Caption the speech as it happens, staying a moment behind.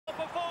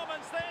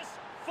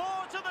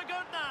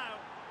good now.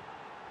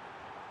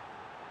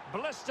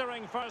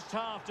 Blistering first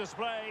half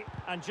display,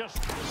 and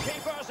just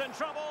keeper's in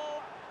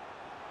trouble.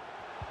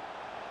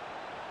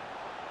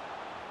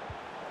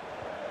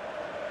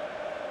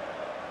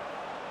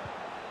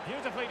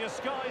 Beautifully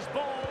disguised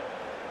ball.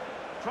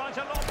 Trying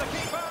to lob the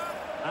keeper.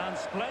 And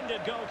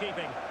splendid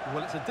goalkeeping.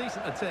 Well, it's a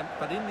decent attempt,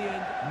 but in the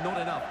end, not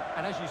enough.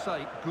 And as you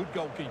say, good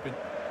goalkeeping.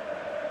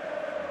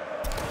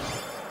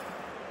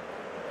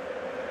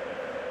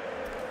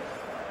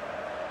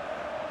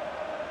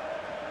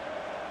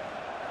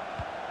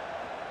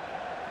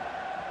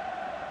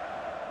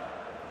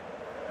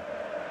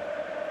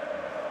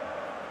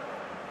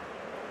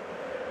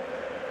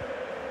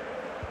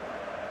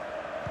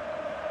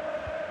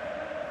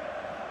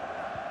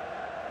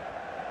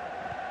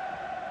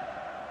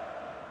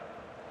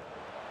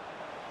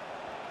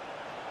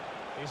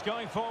 He's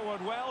going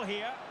forward well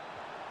here.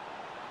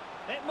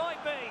 It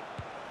might be.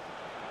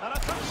 And a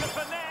touch of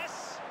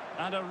finesse.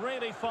 And a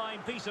really fine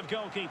piece of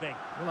goalkeeping.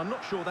 Well, I'm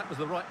not sure that was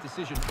the right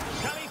decision.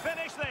 Can he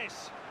finish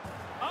this?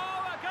 Oh,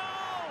 a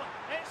goal!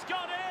 It's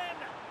gone in!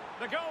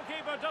 The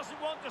goalkeeper doesn't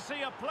want to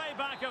see a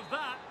playback of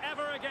that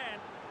ever again.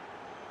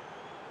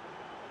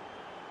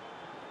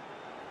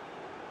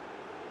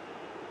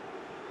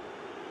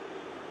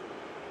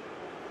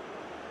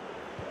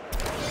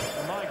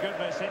 My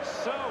goodness, it's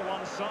so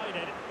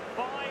one-sided.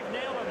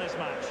 5-0 in this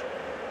match.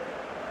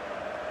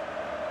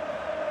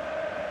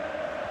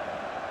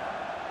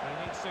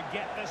 He needs to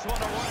get this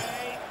one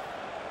away.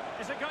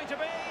 Is it going to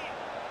be?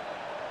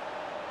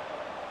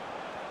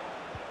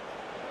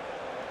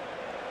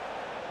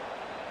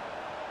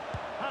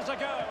 Has a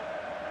go.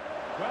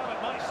 Well,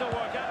 it might still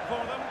work out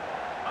for them.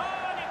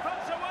 Oh, and he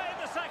puts away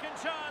the second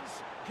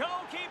chance.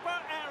 Goalkeeper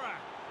error.